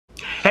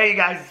Hey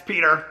guys, it's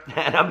Peter,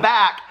 and I'm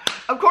back.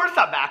 Of course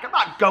I'm back. I'm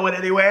not going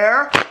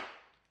anywhere.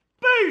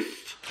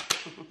 Beast!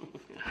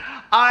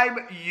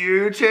 I'm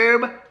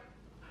YouTube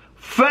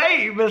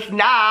famous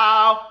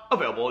now.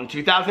 Available in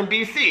 2000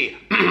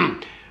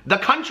 BC. The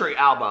country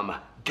album,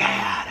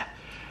 Dad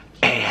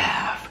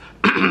AF.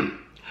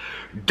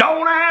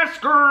 Don't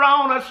ask her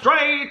on a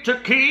straight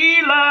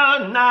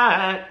tequila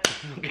night.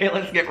 Okay,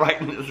 let's get right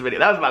into this video.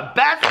 That was my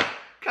best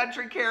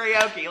country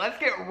karaoke. Let's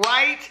get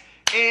right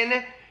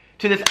in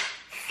to this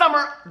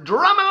summer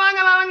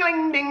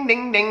drum-a-lang-a-lang,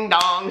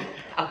 ding-ding-ding-dong.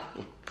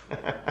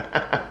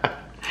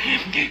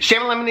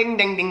 Sham-a-lam,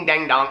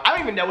 ding-ding-ding-dang-dong. I don't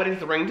even know what is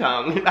the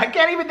ringtone. I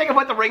can't even think of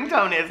what the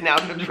ringtone is now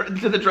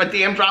to the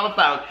damn drama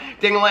phone.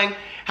 Ding-a-ling.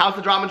 How's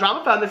the drama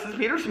phone? This is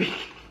Peter speaking.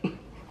 Oh,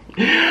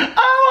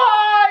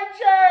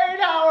 hi,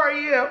 Jane. How are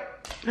you?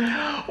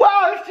 Well,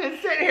 I was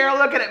just sitting here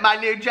looking at my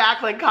new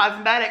Jaclyn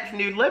Cosmetics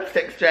nude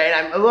lipsticks, Jane.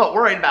 I'm a little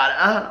worried about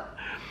it.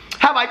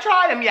 Have I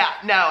tried them yet?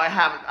 No, I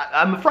haven't.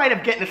 I'm afraid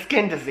of getting a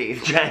skin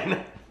disease,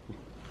 Jane.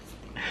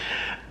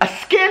 A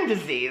skin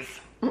disease?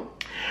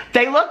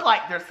 They look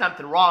like there's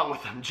something wrong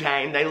with them,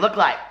 Jane. They look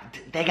like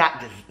they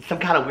got some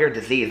kind of weird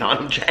disease on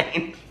them,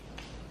 Jane.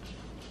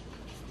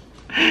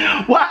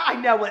 Well, I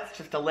know it's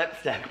just a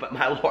lipstick, but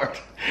my lord.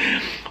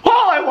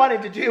 All I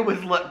wanted to do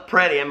was look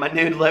pretty in my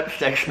nude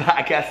lipsticks, but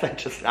I guess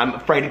I'm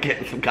afraid of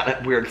getting some kind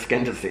of weird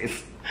skin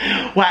disease.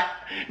 What?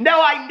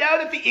 No, I know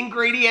that the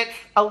ingredients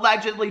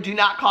allegedly do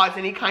not cause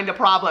any kind of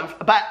problems,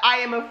 but I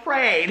am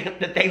afraid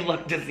that they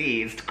look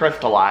diseased,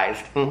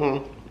 crystallized.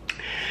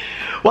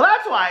 Well,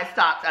 that's why I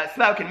stopped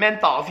smoking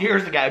menthols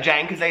years ago,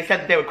 Jane, because they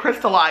said that they would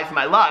crystallize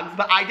my lungs,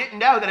 but I didn't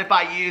know that if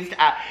I used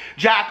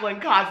Jaclyn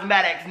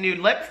Cosmetics nude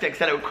lipsticks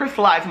that it would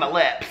crystallize my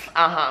lips.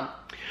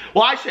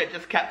 Well, I should have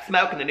just kept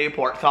smoking the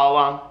Newports all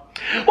along.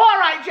 Well, all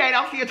right, Jane,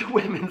 I'll see you at the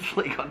Women's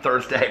League on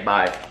Thursday.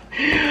 Bye.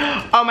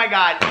 Oh, my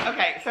God.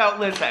 Okay, so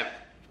listen.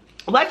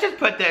 Let's just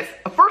put this,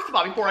 first of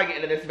all, before I get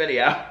into this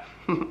video,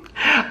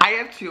 I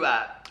have to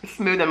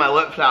smoothen my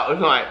lips out with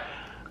my...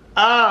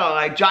 Oh,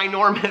 like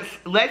ginormous.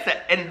 Listen,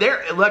 and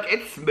there, look,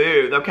 it's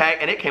smooth, okay?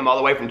 And it came all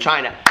the way from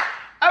China.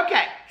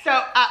 Okay,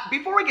 so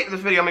before we get to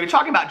this video, I'm going to be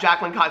talking about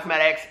Jaclyn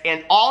Cosmetics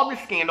and all of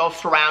the scandals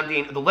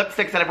surrounding the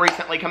lipsticks that have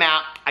recently come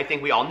out. I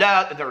think we all know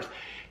that there's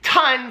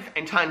tons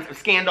and tons of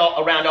scandal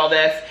around all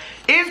this.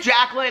 Is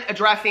Jaclyn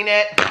addressing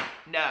it?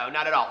 No,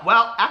 not at all.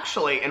 Well,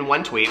 actually, in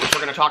one tweet, which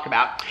we're going to talk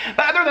about.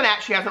 But other than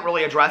that, she hasn't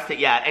really addressed it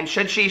yet. And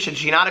should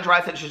she not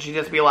address it? Should she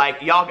just be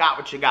like, y'all got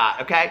what you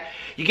got, okay?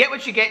 You get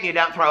what you get and you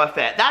don't throw a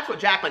fit. That's what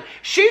Jaclyn,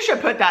 she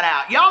should put that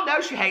out. Y'all know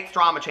she hates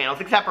drama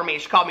channels, except for me.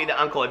 She called me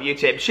the uncle of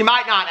YouTube. She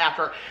might not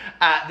after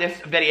this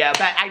video,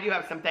 but I do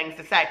have some things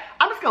to say.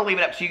 I'm just going to leave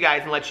it up to you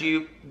guys and let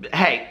you,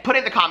 hey, put it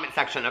in the comment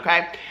section,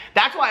 okay?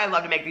 That's why I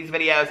love to make these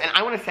videos. And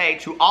I want to say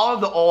to all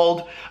of the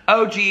old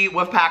OG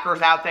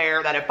Wolfpackers out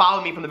there that have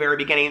followed me from the very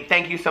beginning,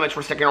 thank you so much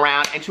for sticking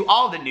around. And to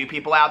all of the new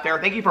people out there,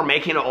 thank you for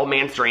making an old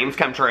man's dreams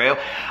come true.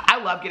 I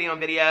love getting on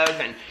videos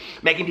and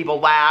making people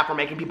laugh or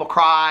making people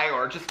cry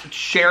or just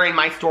sharing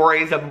my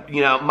stories of,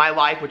 you know, my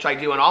life, which I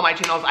do on all my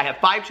channels. I have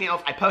 5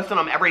 channels. I post on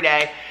them every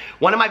day.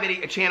 One of my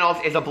video channels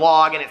is a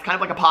vlog, and it's kind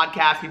of like a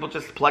podcast. People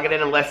just plug it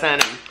in and listen.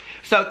 And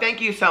so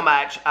thank you so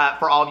much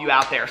for all of you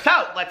out there. So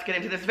let's get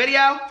into this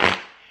video.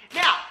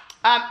 Now,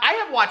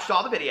 I have watched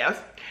all the videos.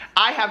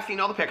 I have seen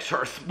all the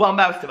pictures. Well,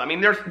 most of them. I mean,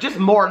 there's just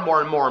more and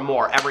more and more and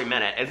more every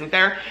minute, isn't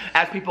there?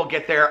 As people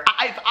get there.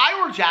 If I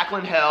were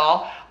Jaclyn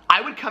Hill, I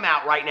would come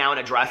out right now and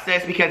address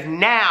this because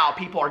now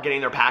people are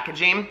getting their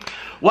packaging.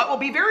 What will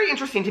be very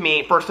interesting to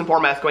me, first and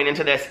foremost, going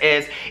into this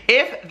is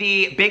if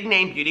the big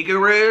name beauty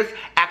gurus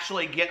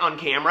actually get on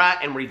camera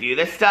and review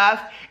this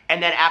stuff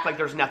and then act like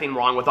there's nothing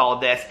wrong with all of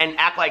this and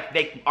act like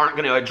they aren't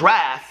going to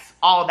address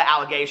all of the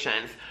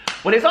allegations.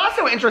 What is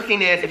also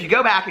interesting is if you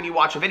go back and you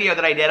watch a video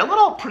that I did, a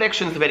little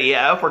predictions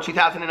video for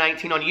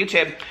 2019 on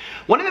YouTube,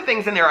 one of the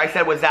things in there I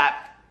said was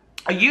that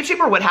a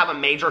YouTuber would have a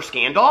major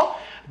scandal,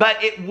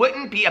 but it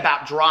wouldn't be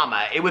about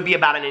drama. It would be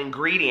about an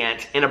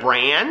ingredient in a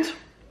brand.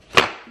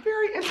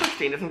 Very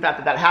interesting, isn't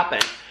that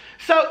happened?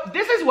 So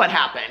this is what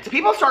happened.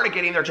 People started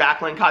getting their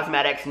Jaclyn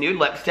Cosmetics nude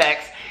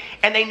lipsticks,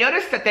 and they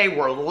noticed that they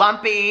were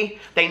lumpy.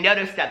 They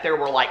noticed that there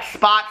were like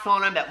spots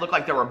on them that looked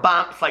like there were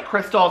bumps, like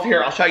crystals.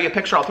 Here, I'll show you a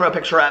picture. I'll throw a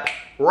picture up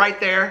right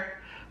there.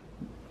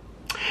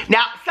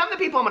 Now, some of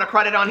the people I'm going to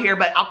credit on here,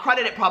 but I'll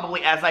credit it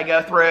probably as I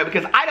go through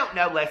because I don't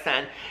know,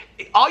 listen.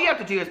 All you have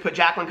to do is put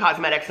Jaclyn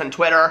Cosmetics on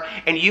Twitter,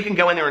 and you can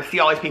go in there and see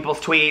all these people's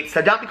tweets.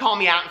 So don't be calling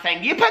me out and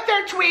saying, you put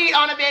their tweet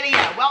on a video.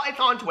 Well, it's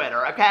on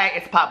Twitter, okay?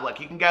 It's public.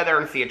 You can go there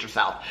and see it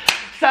yourself.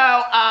 So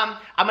I'm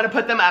going to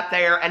put them up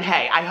there, and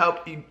hey, I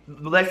hope you,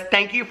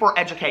 thank you for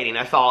educating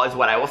us all is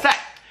what I will say.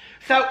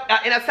 So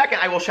in a second,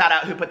 I will shout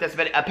out who put this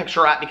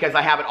picture up because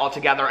I have it all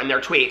together in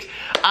their tweet.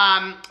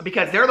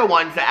 Because they're the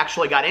ones that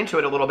actually got into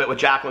it a little bit with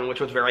Jaclyn, which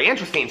was very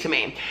interesting to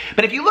me.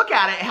 But if you look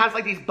at it, it has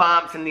like these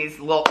bumps and these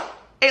little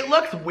it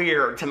looks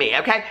weird to me,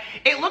 okay?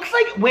 It looks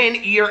like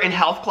when you're in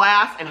health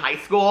class in high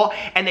school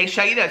and they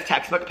show you those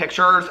textbook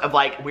pictures of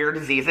like weird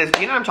diseases.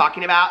 Do you know what I'm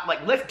talking about?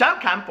 Like, listen,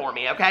 don't come for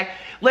me, okay?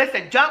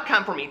 Listen, don't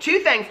come for me. Two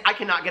things I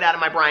cannot get out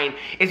of my brain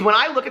is when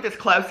I look at this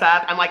close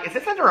up, I'm like, is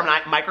this under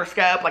a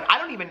microscope? Like, I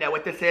don't even know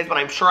what this is, but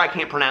I'm sure I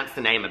can't pronounce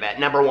the name of it,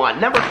 number one.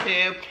 Number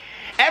two,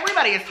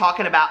 everybody is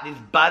talking about these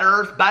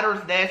butters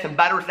this and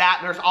butters that,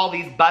 and there's all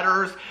these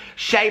butters,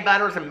 shea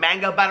butters and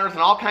mango butters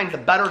and all kinds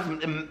of butters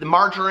and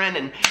margarine,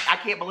 and I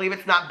can't believe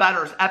it's not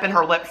butters up in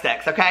her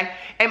lipsticks, okay?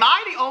 Am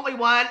I the only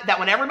one that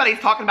when everybody's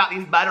talking about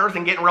these butters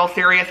and getting real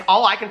serious,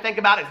 all I can think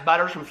about is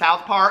butters from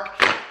South Park?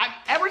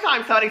 Every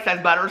time somebody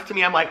says butters to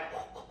me, I'm like,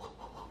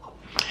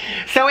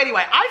 so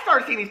anyway, I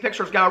started seeing these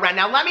pictures go around.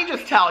 Now, let me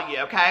just tell you,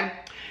 okay?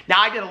 Now,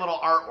 I did a little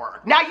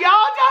artwork. Now, y'all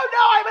don't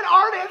know I'm an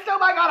artist. Oh,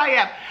 my God, I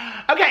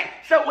am. Okay,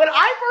 so when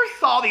I first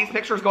saw these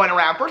pictures going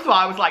around, first of all,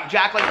 I was like,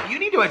 Jaclyn, you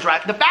need to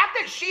address the fact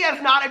that she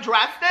has not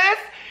addressed this,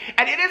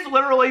 and it has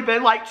literally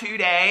been like 2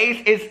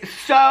 days, is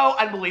so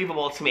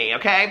unbelievable to me,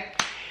 okay?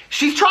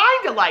 She's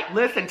trying to, like,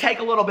 listen, take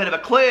a little bit of a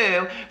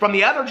clue from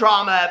the other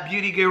drama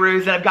beauty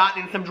gurus that have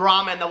gotten in some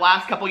drama in the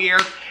last couple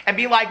years and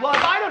be like, well,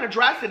 if I don't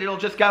address it, it'll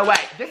just go away.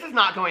 This is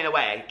not going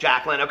away,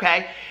 Jaclyn,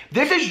 okay?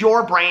 This is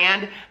your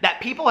brand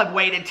that people have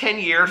waited 10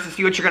 years to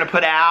see what you're going to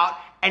put out,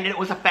 and it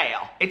was a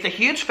fail. It's a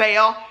huge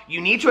fail. You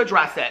need to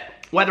address it.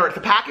 Whether it's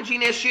a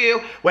packaging issue,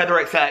 whether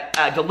it's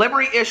a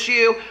delivery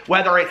issue,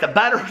 whether it's a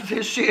butters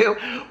issue,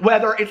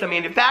 whether it's a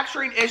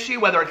manufacturing issue,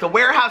 whether it's a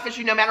warehouse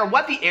issue, no matter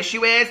what the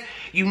issue is,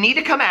 you need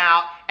to come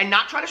out and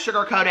not try to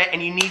sugarcoat it,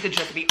 and you need to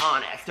just be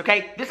honest,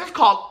 okay? This is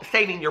called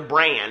saving your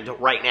brand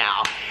right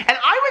now. And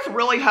I was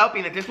really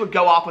hoping that this would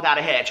go off without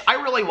a hitch. I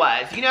really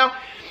was. You know,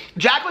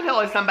 Jaclyn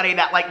Hill is somebody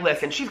that, like,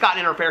 listen, she's gotten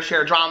in her fair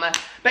share of drama,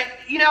 but,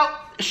 you know,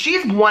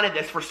 she's wanted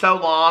this for so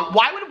long.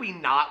 Why would we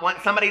not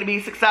want somebody to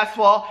be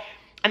successful?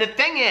 And the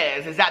thing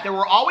is that there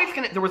was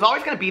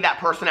always gonna be that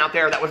person out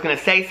there that was gonna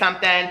say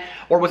something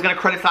or was gonna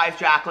criticize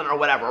Jaclyn or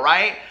whatever,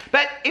 right?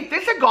 But if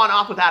this had gone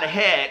off without a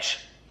hitch,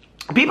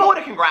 people would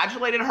have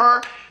congratulated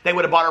her. They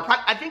would have bought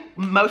her. I think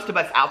most of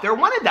us out there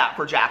wanted that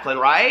for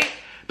Jaclyn, right?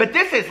 But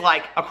this is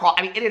like across.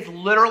 I mean, it is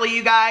literally,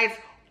 you guys,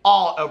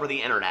 all over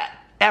the internet.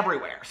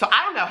 Everywhere. So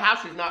I don't know how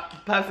she's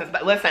not posting this,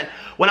 but listen,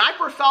 when I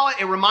first saw it,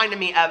 it reminded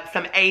me of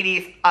some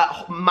 80s,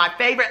 my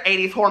favorite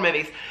 80s horror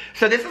movies.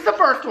 So this is the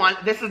first one.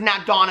 This is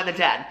now Dawn of the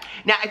Dead.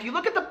 Now, if you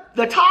look at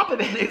the top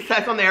of it, it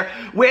says on there,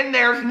 when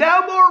there's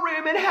no more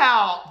room in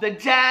hell, the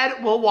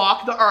dead will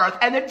walk the earth.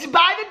 And by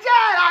the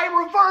dead,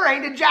 I'm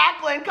referring to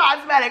Jaclyn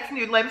Cosmetics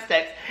nude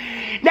lipsticks.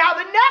 Now,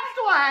 the next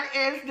one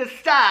is the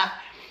stuff,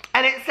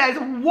 and it says,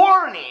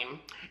 warning.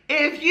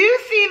 If you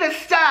see the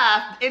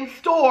stuff in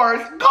stores,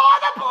 call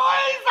the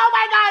police! Oh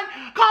my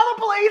God! Call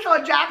the police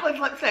on Jaclyn's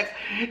lipsticks.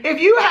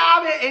 If you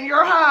have it in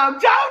your home,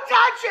 don't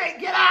touch it!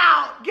 Get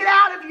out! Get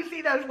out if you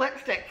see those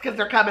lipsticks, because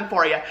they're coming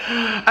for you.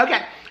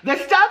 Okay, the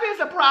stuff is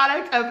a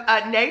product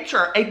of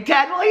nature, a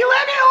deadly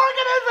living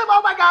organism.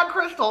 Oh my God,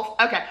 crystals.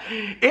 Okay,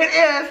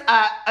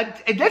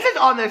 it is, this is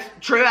on this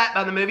Truett,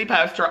 on the movie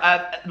poster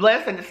of,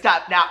 listen to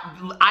stuff. Now,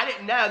 I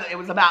didn't know that it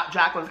was about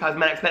Jaclyn's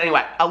Cosmetics, but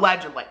anyway,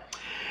 allegedly.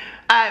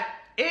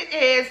 It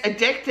is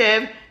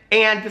addictive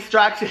and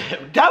destructive.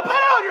 Don't put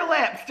it on your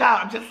lips.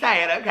 Don't. I'm just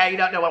saying, okay? You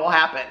don't know what will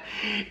happen.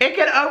 It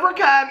can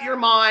overcome your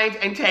mind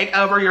and take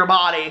over your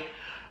body.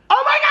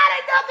 Oh my God,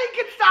 and nothing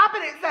can stop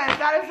it, it says.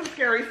 That is some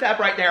scary stuff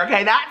right there,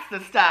 okay? That's the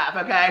stuff,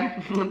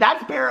 okay?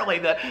 That's apparently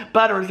the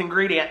butters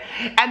ingredient.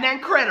 And then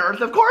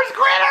critters. Of course,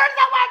 critters!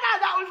 Oh my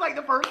God, that was like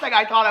the first thing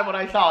I thought of when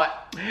I saw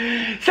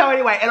it. So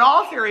anyway, in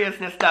all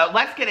seriousness though,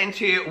 let's get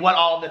into what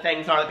all of the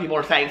things are that people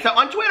are saying. So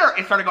on Twitter,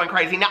 it started going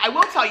crazy. Now, I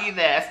will tell you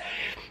this.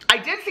 I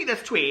did see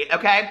this tweet,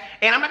 okay?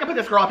 And I'm not gonna put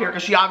this girl up here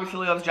because she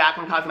obviously loves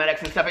Jaclyn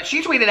Cosmetics and stuff, but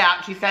she tweeted out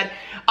and she said,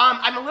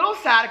 I'm a little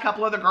sad a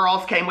couple of the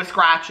girls came with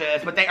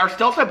scratches, but they are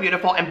still so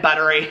beautiful and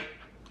buttery.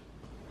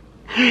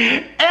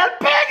 And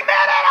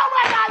pigmented!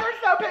 Oh my God,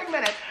 they're so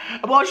pigmented.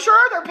 Well,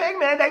 sure, they're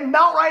pigmented. They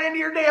melt right into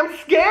your damn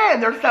skin.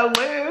 They're so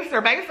loose.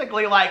 They're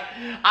basically like,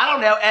 I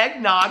don't know,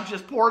 eggnog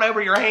just poured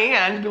over your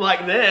hand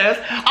like this.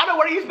 I don't know,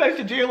 what are you supposed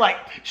to do? Like,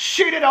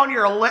 shoot it on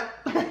your lip?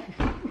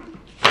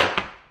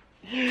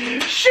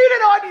 Shoot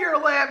it onto your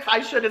lips.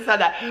 I should have said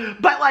that.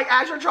 But like,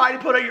 as you're trying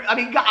to put on your, I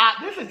mean, God,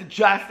 this is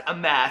just a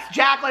mess.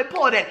 Jaclyn,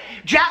 pull it in.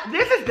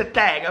 This is the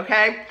thing,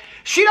 okay?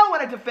 She don't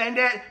want to defend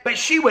it, but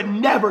she would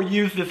never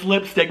use this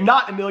lipstick,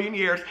 not in a million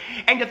years.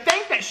 And to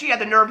think that she had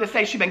the nerve to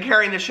say she'd been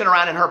carrying this shit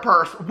around in her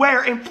purse.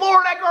 Where in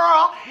Florida,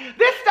 girl?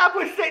 This stuff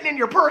was sitting in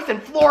your purse in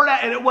Florida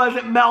and it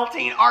wasn't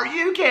melting. Are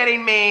you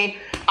kidding me?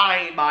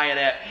 I ain't buying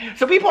it.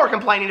 So people are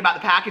complaining about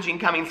the packaging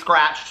coming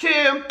scratched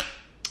too.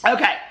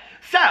 Okay.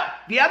 So,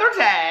 the other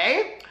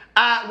day,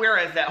 where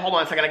is it? Hold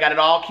on a second, I got it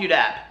all queued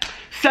up.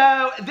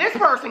 So, this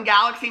person,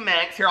 Galaxy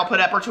Minx, here I'll put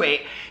up her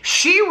tweet,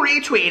 she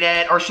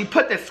retweeted, or she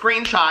put this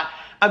screenshot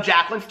of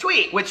Jaclyn's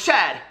tweet, which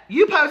said,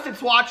 you posted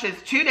swatches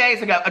 2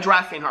 days ago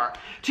addressing her.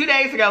 2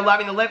 days ago,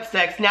 loving the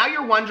lipsticks. Now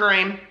you're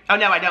wondering, oh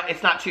no, I don't,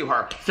 it's not to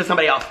her, it's to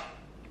somebody else.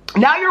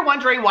 Now you're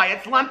wondering why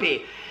it's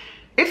lumpy.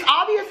 It's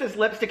obvious this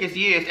lipstick is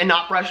used and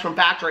not fresh from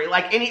factory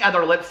like any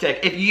other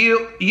lipstick. If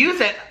you use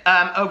it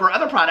over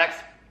other products,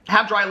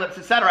 have dry lips,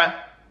 etc.,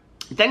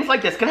 things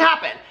like this can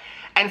happen.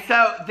 And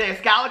so this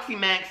Galaxy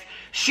Mix,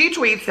 she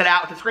tweets it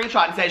out with a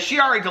screenshot and says she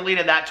already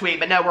deleted that tweet,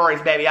 but no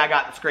worries, baby, I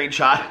got the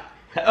screenshot.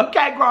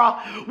 Okay,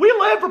 girl, we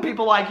live for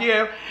people like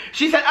you.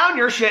 She said, own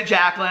your shit,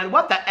 Jaclyn.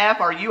 What the F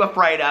are you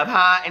afraid of,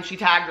 huh? And she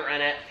tagged her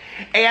in it.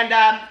 And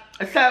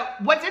so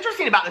what's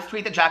interesting about this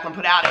tweet that Jaclyn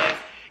put out is,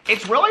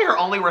 it's really her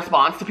only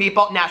response to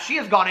people. Now, she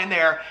has gone in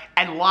there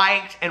and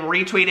liked and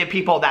retweeted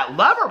people that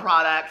love her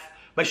products,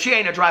 but she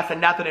ain't addressing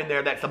nothing in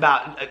there that's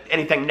about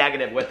anything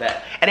negative with it.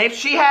 And if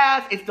she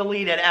has, it's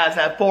deleted as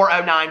of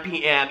 4:09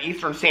 p.m.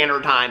 Eastern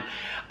Standard Time.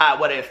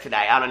 What is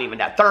today? I don't even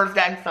know.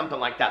 Thursday, something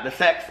like that, the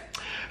 6th.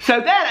 So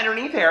then,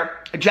 underneath here,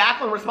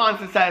 Jaclyn responds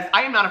and says,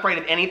 I am not afraid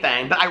of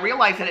anything, but I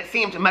realized that it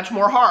seemed much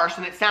more harsh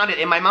than it sounded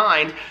in my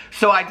mind,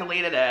 so I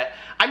deleted it.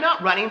 I'm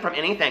not running from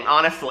anything,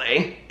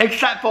 honestly,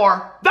 except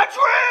for the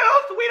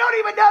truth. We don't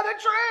even know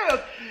the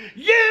truth.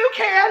 You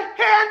can't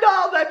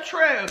handle the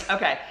truth.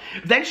 Okay.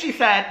 Then she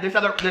said, this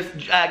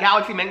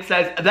Galaxy Mink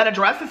says, then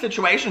address the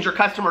situations your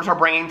customers are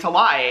bringing to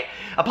light.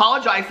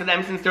 Apologize to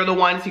them since they're the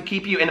ones who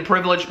keep you in the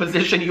privileged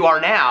position you are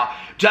now.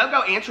 Don't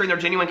go answering their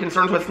genuine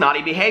concerns with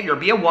snotty behavior.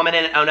 Be a woman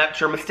and own up to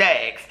your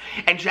mistakes.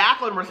 And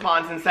Jaclyn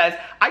responds and says,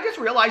 I just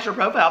realized your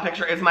profile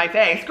picture is my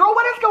face. Girl,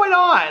 what is going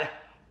on?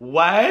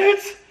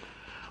 What?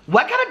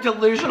 What kind of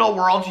delusional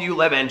world do you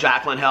live in,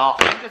 Jaclyn Hill?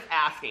 I'm just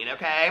asking,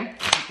 okay?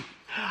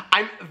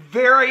 I'm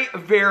very,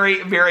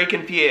 very, very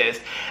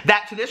confused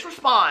that to this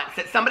response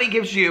that somebody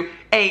gives you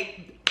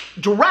a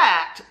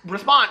direct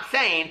response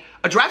saying,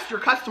 address your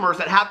customers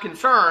that have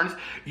concerns,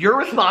 your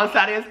response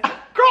that is,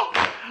 girl,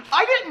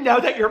 I didn't know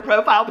that your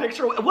profile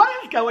picture,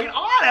 what is going on?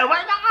 Oh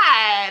my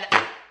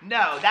God.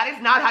 No, that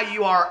is not how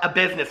you are a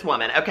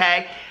businesswoman,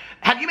 okay?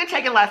 Have you been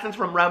taking lessons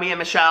from Romy and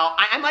Michelle?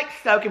 I'm like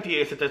so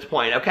confused at this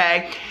point,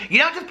 okay? You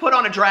don't just put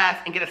on a dress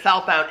and get a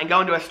cell phone and go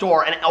into a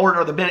store and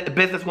order the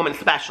businesswoman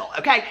special,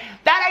 okay?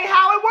 That ain't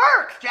how it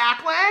works,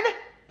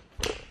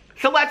 Jaclyn.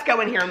 So let's go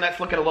in here and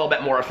let's look at a little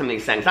bit more of some of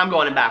these things. I'm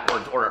going in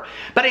backwards order.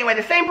 But anyway,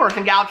 the same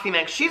person, Galaxy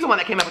Mix, she's the one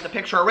that came up with the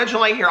picture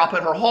originally. Here, I'll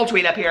put her whole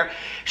tweet up here.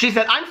 She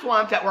said, I'm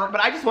swamped at work,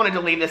 but I just wanted to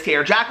leave this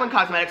here. Jaclyn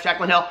Cosmetics,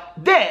 Jaclyn Hill.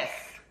 This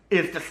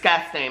is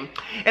disgusting.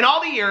 In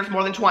all the years,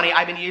 more than 20,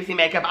 I've been using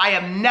makeup. I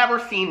have never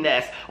seen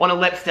this on a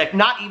lipstick,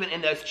 not even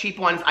in those cheap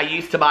ones I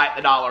used to buy at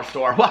the dollar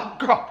store. Well,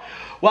 girl,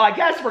 well, I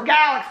guess for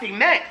Galaxy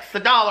Mix,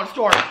 the dollar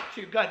store is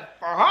too good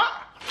for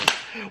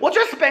her. Well,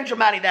 just spend your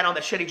money then on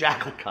the shitty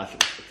Jaclyn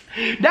Cosmetics.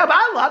 No, but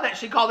I love that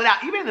she called it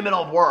out, even in the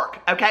middle of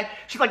work, okay?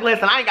 She's like,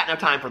 listen, I ain't got no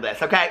time for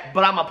this, okay?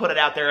 But I'm gonna put it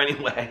out there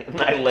anyway, and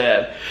I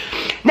live.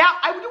 Now,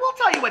 I will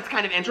tell you what's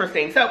kind of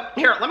interesting. So,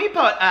 here, let me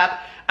put up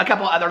a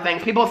couple other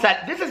things. People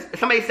said,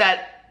 somebody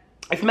said,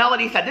 it's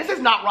Melody said, this is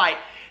not right.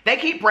 They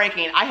keep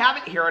breaking.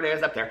 Here it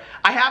is up there.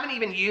 I haven't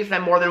even used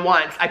them more than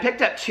once. I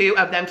picked up 2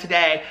 of them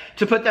today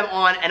to put them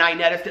on and I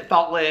noticed it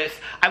felt loose.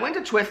 I went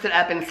to twist it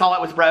up and saw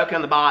it was broken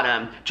on the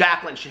bottom.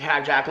 Jaclyn should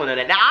have Jaclyn in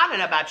it. Now, I don't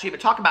know about you, but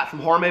talk about some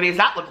horror movies.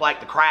 That looked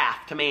like The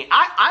Craft to me.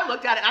 I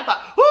looked at it and I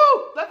thought,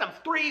 whoo, there's some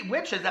 3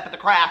 witches up at The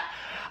Craft.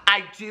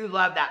 I do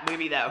love that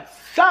movie though,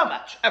 so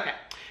much. Okay.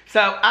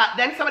 So,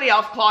 then somebody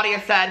else,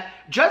 Claudia, said,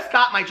 just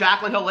got my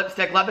Jaclyn Hill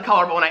lipstick, love the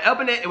color, but when I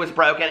opened it, it was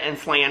broken and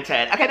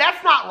slanted. Okay,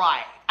 that's not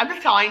right. I'm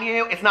just telling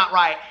you, it's not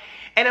right.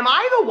 And am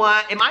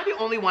I the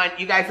only one,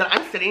 you guys, that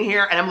I'm sitting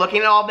here and I'm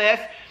looking at all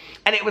this,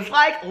 and it was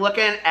like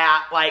looking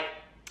at, like,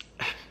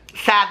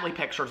 sadly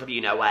pictures of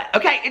you know what.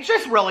 Okay, it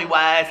just really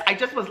was. I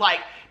just was like,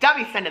 don't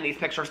be sending these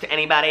pictures to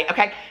anybody,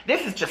 okay?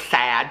 This is just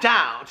sad.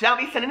 Don't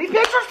be sending these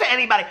pictures to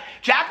anybody.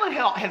 Jaclyn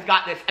Hill has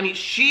got this, I mean,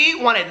 she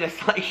wanted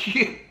this,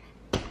 like,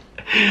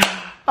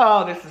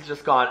 oh, this has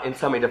just gone in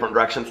so many different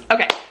directions.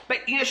 Okay,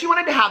 but you know, she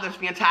wanted to have this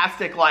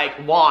fantastic like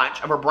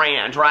launch of her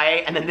brand,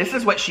 right? And then this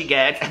is what she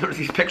gets, and there's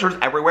these pictures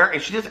everywhere,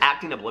 and she's just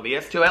acting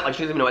oblivious to it, like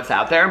she doesn't even know what's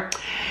out there.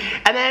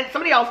 And then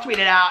somebody else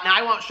tweeted out, now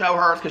I won't show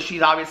hers because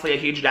she's obviously a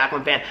huge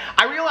Jaclyn fan.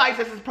 I realize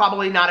this is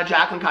probably not a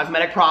Jaclyn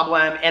cosmetic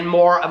problem and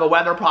more of a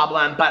weather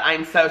problem, but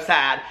I'm so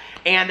sad.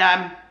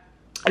 And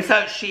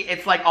so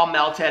it's like all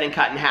melted and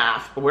cut in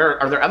half.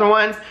 Where are there other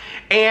ones?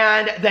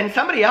 And then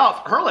somebody else,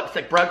 her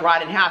lipstick broke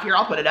right in half. Here,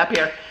 I'll put it up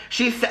here.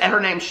 She said, her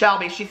name's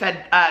Shelby. She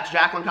said to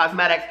Jaclyn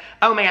Cosmetics,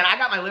 oh man, I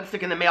got my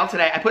lipstick in the mail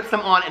today. I put some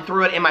on and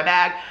threw it in my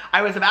bag.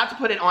 I was about to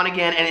put it on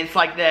again, and it's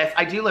like this.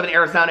 I do live in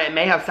Arizona. It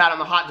may have sat on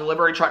the hot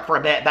delivery truck for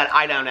a bit, but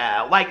I don't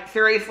know. Like,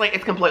 seriously,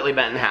 it's completely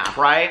bent in half,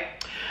 right?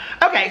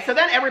 Okay, so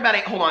then everybody,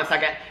 hold on a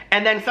second.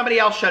 And then somebody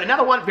else showed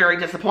another one, very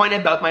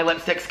disappointed. Both my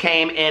lipsticks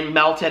came in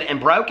melted and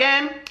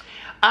broken.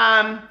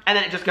 And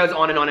then it just goes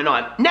on and on and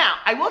on. Now,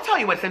 I will tell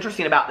you what's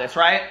interesting about this,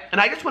 right?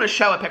 And I just want to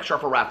show a picture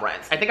for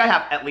reference. I think I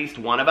have at least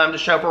one of them to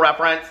show for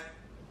reference.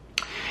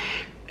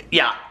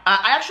 Yeah,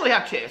 I actually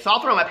have 2, so I'll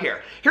throw them up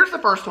here. Here's the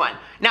first one.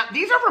 Now,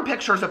 these are from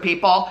pictures of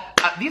people,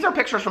 these are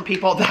pictures from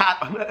people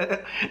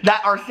that,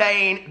 that are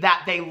saying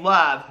that they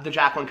love the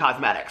Jaclyn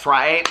Cosmetics,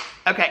 right?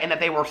 Okay, and that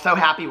they were so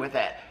happy with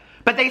it.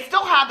 But they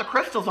still have the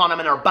crystals on them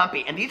and are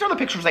bumpy. And these are the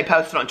pictures they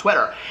posted on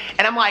Twitter.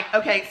 And I'm like,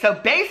 okay, so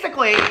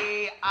basically,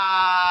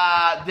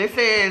 this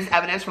is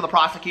evidence for the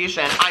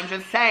prosecution. I'm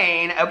just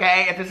saying,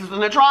 okay, if this is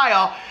in a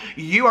trial,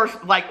 you are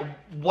like,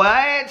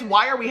 what?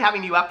 Why are we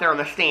having you up there on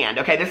the stand?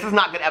 Okay, this is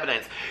not good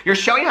evidence. You're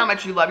showing how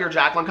much you love your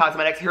Jaclyn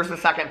cosmetics. Here's the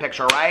second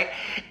picture, right?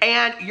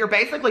 And you're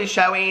basically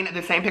showing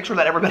the same picture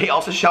that everybody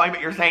else is showing,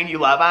 but you're saying you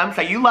love them.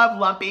 So you love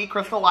lumpy,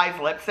 crystallized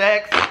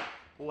lipsticks.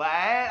 What?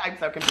 I'm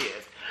so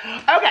confused.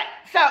 Okay,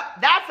 so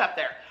that's up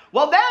there.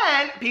 Well,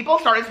 then people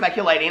started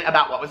speculating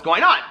about what was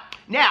going on.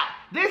 Now,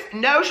 this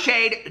No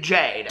Shade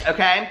Jade,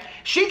 okay?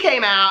 She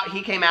came out,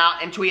 he came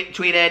out and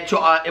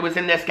tweeted, it was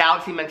in this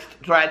Galaxy Mixed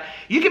thread,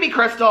 this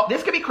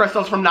could be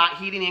crystals from not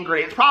heating the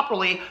ingredients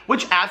properly,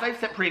 which, as I've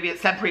said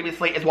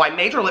previously, is why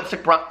major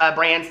lipstick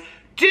brands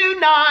do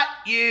not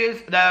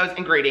use those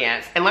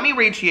ingredients. And let me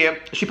read to you,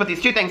 she put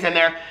these two things in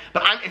there,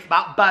 but it's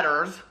about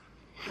butters.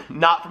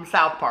 Not from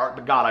South Park,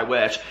 but God, I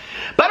wish.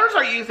 Butters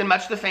are used in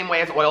much the same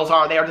way as oils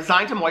are. They are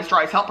designed to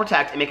moisturize, help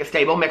protect, and make a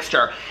stable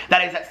mixture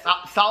that is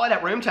solid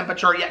at room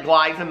temperature, yet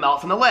glides and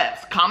melts in the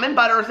lips. Common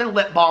butters and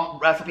lip balm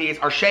recipes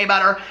are shea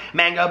butter,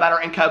 mango butter,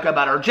 and cocoa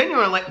butter.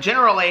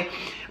 Generally,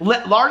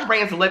 large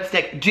brands of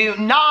lipstick do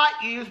not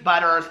use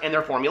butters in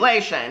their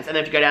formulations. And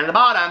then if you go down to the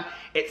bottom,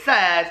 it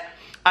says,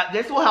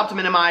 this will help to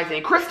minimize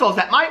any crystals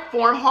that might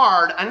form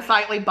hard,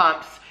 unsightly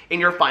bumps in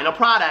your final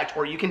product,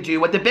 or you can do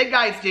what the big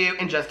guys do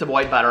and just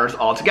avoid butters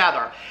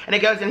altogether. And it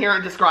goes in here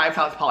and describes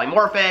how it's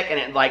polymorphic and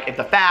it, like, if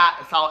the fat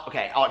is solid,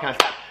 okay, all that kind of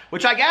stuff.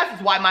 Which I guess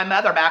is why my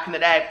mother back in the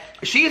day,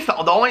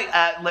 the only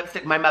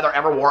lipstick my mother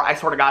ever wore, I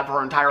swear to God, for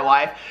her entire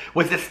life,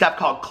 was this stuff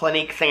called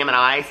Clinique Salmon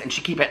Ice, and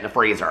she'd keep it in the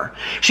freezer.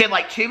 She had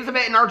like tubes of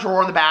it in her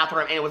drawer in the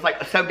bathroom, and it was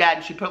like so dead,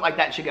 and she'd put it like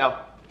that, and she'd go,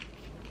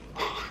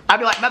 I'd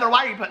be like, Mother,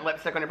 why are you putting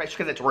lipstick on your face?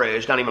 Because it's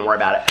rouge, don't even worry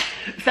about it.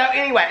 So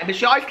anyway, but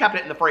she always kept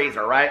it in the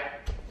freezer, right?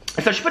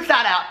 So she puts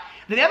that out.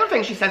 The other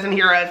thing she says in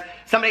here is,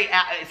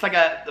 it's like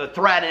a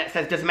thread, and it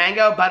says, does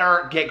mango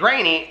butter get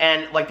grainy?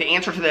 And like the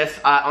answer to this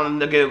on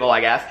the Google,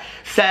 I guess,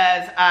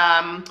 says,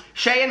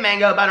 shea and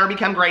mango butter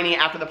become grainy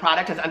after the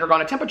product has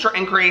undergone a temperature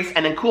increase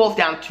and then cools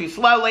down too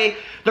slowly.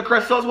 The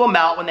crystals will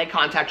melt when they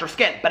contact your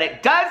skin, but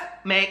it does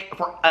make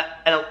for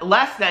a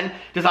less than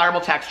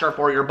desirable texture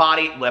for your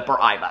body, lip, or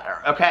eye butter,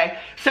 okay?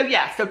 So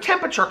yeah, so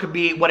temperature could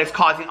be what is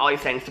causing all these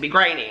things to be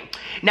grainy.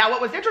 Now,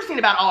 what was interesting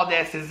about all of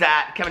this is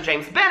that Kevin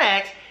James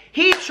Bennett,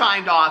 he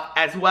chimed off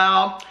as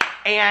well,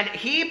 and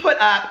he put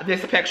up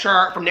this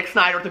picture from Nick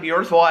Snyder at The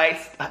Viewer's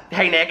Voice.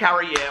 Hey Nick, how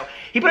are you?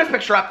 He put his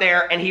picture up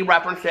there and he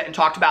referenced it and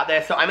talked about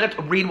this, so I'm going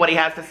to read what he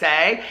has to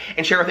say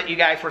and share with you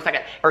guys for a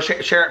second, or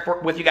share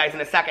it with you guys in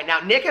a second. Now,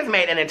 Nick has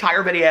made an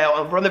entire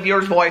video from The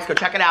Viewer's Voice. Go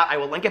check it out. I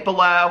will link it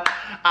below.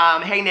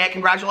 Hey Nick,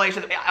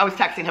 congratulations. I was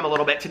texting him a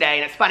little bit today,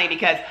 and it's funny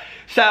because,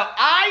 so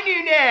I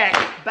knew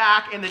Nick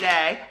back in the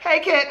day. Hey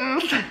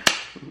kittens.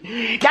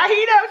 Now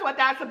he knows what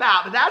that's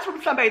about, but that's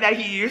from somebody that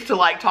he used to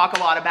like talk a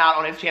lot about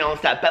on his channel and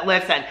stuff. But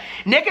listen,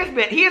 Nick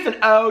he is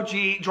an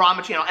OG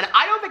drama channel, and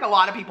I don't think a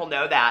lot of people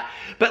know that,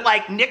 but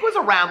like Nick was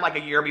around like a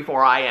year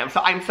before I am, so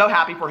I'm so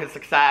happy for his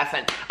success.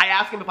 And I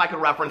asked him if I could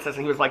reference this,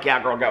 and he was like,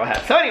 yeah girl, go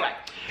ahead. So anyway,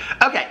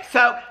 okay,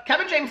 so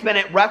Kevin James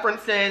Bennett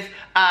references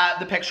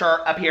the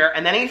picture up here,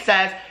 and then he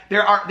says,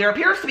 there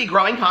appears to be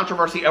growing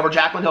controversy over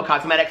Jaclyn Hill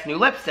Cosmetics' new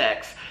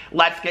lipsticks.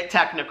 Let's get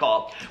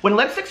technical. When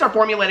lipsticks are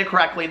formulated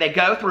correctly, they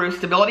go through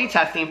stability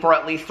testing for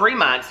at least 3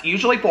 months,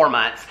 usually 4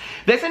 months.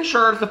 This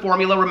ensures the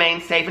formula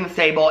remains safe and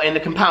stable in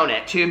the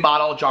component, tube,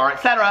 bottle, jar,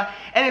 etc.,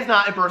 and is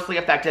not adversely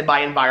affected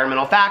by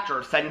environmental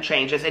factors, sudden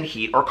changes in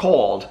heat or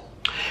cold.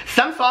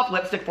 Some soft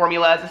lipstick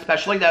formulas,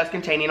 especially those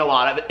containing a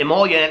lot of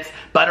emollients,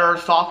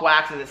 butters, soft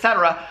waxes,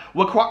 etc.,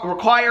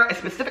 require a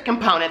specific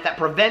component that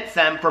prevents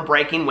them from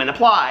breaking when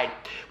applied.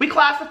 We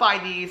classify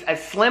these as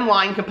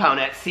slimline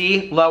components.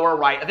 See lower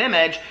right of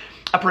image.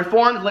 A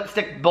preformed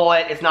lipstick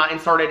bullet is not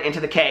inserted into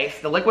the case.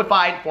 The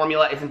liquefied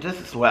formula isn't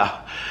just as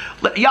well.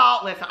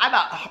 Y'all, listen, I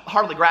about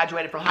hardly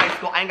graduated from high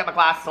school. I ain't got my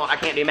glasses on. I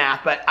can't do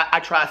math, but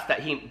I trust that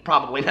he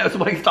probably knows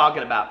what he's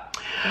talking about.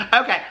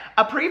 Okay,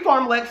 a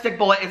preformed lipstick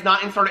bullet is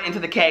not inserted into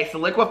the case. The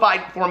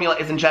liquefied formula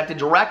is injected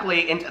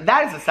directly into,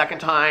 that is the second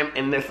time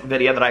in this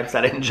video that I've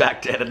said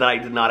injected, and I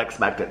did not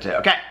expect it to.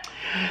 Okay.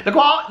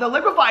 The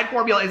liquefied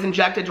formula is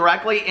injected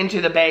directly into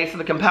the base of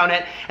the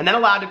component and then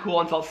allowed to cool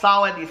until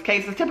solid. These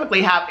cases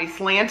typically have a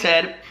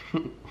slanted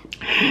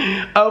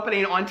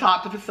opening on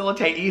top to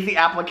facilitate easy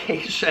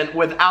application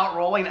without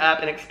rolling up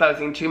and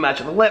exposing too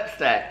much of the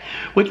lipstick,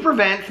 which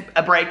prevents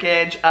a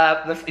breakage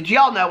of this. Do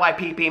y'all know why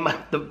Pee-Pee,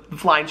 the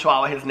flying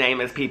chihuahua, his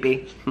name is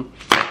Pee-Pee?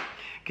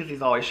 Because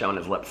he's always showing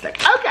his lipstick.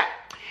 Okay.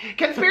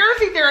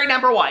 Conspiracy theory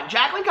number 1.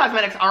 Jaclyn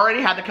Cosmetics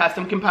already had the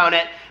custom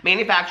component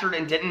manufactured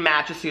and didn't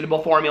match a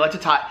suitable formula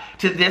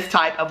to this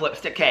type of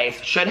lipstick case.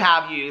 Should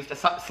have used a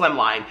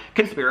slimline.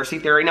 Conspiracy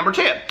theory number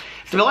 2.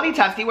 Stability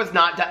testing was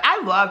not done.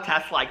 I love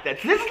tests like this.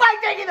 This is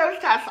like taking those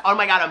tests. Oh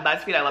my God, on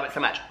BuzzFeed, I love it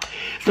so much.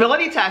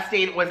 Stability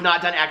testing was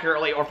not done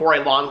accurately or for a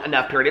long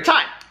enough period of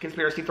time.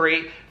 Conspiracy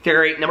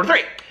theory number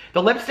 3.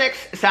 The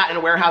lipsticks sat in a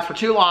warehouse for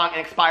too long and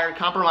expired,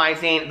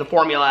 compromising the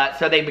formula,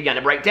 so they began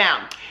to break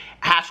down.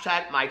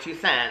 Hashtag my 2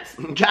 cents.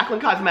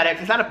 Jaclyn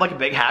Cosmetics, is that like a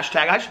big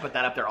hashtag? I should put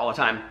that up there all the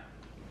time.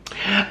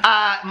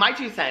 My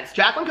 2 cents.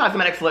 Jaclyn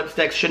Cosmetics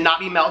lipsticks should not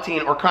be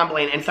melting or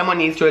crumbling, and someone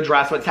needs to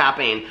address what's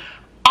happening.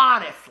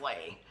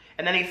 Honestly.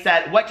 And then he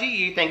said, what do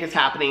you think is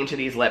happening to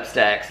these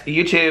lipsticks?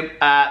 YouTube,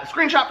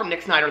 screenshot from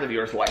Nick Snyder, the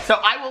viewer's voice. So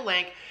I will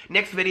link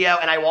Nick's video,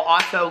 and I will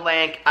also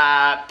link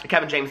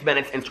Kevin James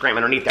Bennett's Instagram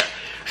underneath there.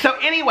 So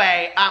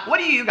anyway, what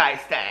do you guys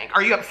think?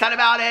 Are you upset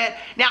about it?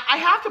 Now, I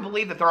have to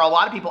believe that there are a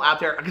lot of people out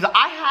there, because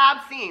I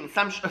have seen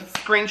some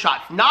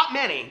screenshots. Not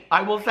many,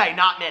 I will say,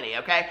 not many,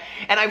 okay?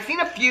 And I've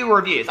seen a few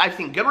reviews. I've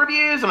seen good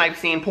reviews, and I've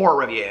seen poor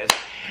reviews.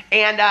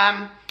 And,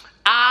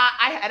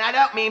 I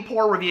don't mean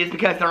poor reviews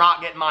because they're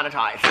not getting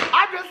monetized.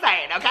 I'm just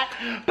saying, okay?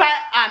 But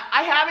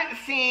I haven't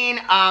seen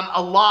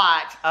a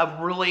lot of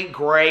really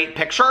great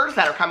pictures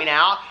that are coming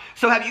out.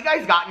 So have you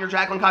guys gotten your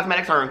Jaclyn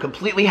Cosmetics? Are you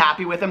completely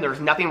happy with them? There's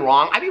nothing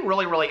wrong. I'd be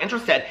really, really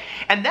interested.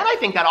 And then I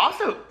think that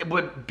also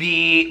would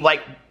be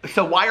like,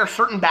 so why are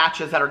certain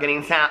batches that are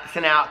getting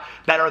sent out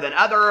better than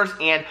others?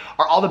 And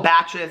are all the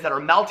batches that are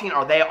melting,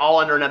 are they all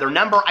under another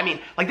number? I mean,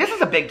 like, this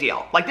is a big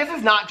deal. Like, this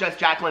is not just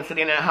Jaclyn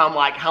sitting at home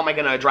like, how am I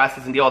going to address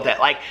this and deal with it?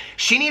 Like,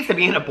 she needs to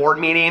be in a board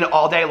meeting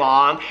all day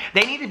long.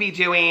 They need to be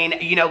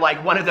doing, you know,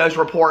 like one of those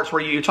reports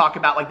where you talk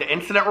about like the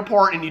incident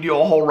report and you do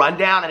a whole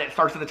rundown and it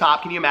starts at the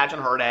top. Can you imagine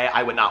her day?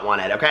 I would not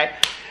want it, okay?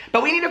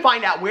 But we need to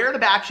find out where the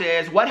batch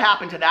is, what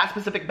happened to that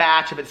specific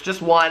batch, if it's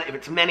just one, if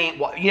it's many,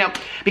 you know,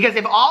 because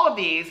if all of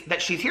these that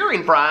she's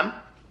hearing from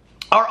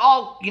are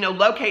all, you know,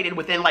 located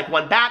within like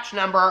one batch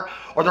number,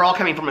 or they're all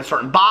coming from a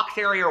certain box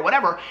area or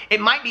whatever,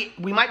 it might be,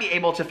 we might be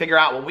able to figure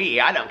out, well,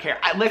 I don't care.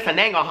 Listen,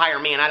 they ain't gonna hire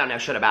me and I don't know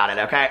shit about it,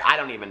 okay? I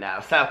don't even know.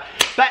 So,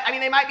 but I mean,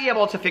 they might be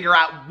able to figure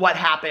out what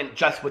happened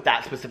just with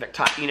that specific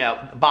type, you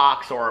know,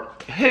 box, or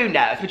who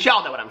knows, but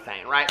y'all know what I'm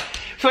saying, right?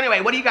 So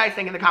anyway, what do you guys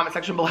think in the comment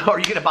section below? Are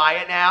you gonna buy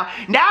it now?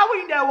 Now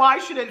we know why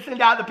she didn't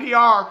send out the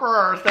PR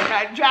first,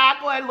 okay?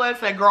 Jaclyn,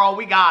 listen, girl,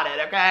 we got it,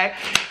 okay?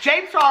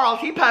 James Charles,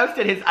 he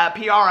posted his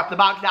PR up the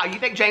box. Now, you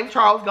think James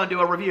Charles is gonna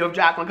do a review of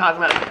Jaclyn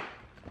Cosmetics?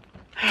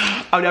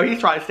 Oh no, he's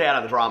trying to stay out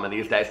of the drama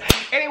these days.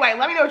 Anyway,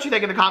 let me know what you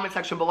think in the comment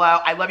section below.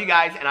 I love you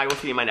guys, and I will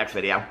see you in my next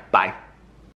video. Bye.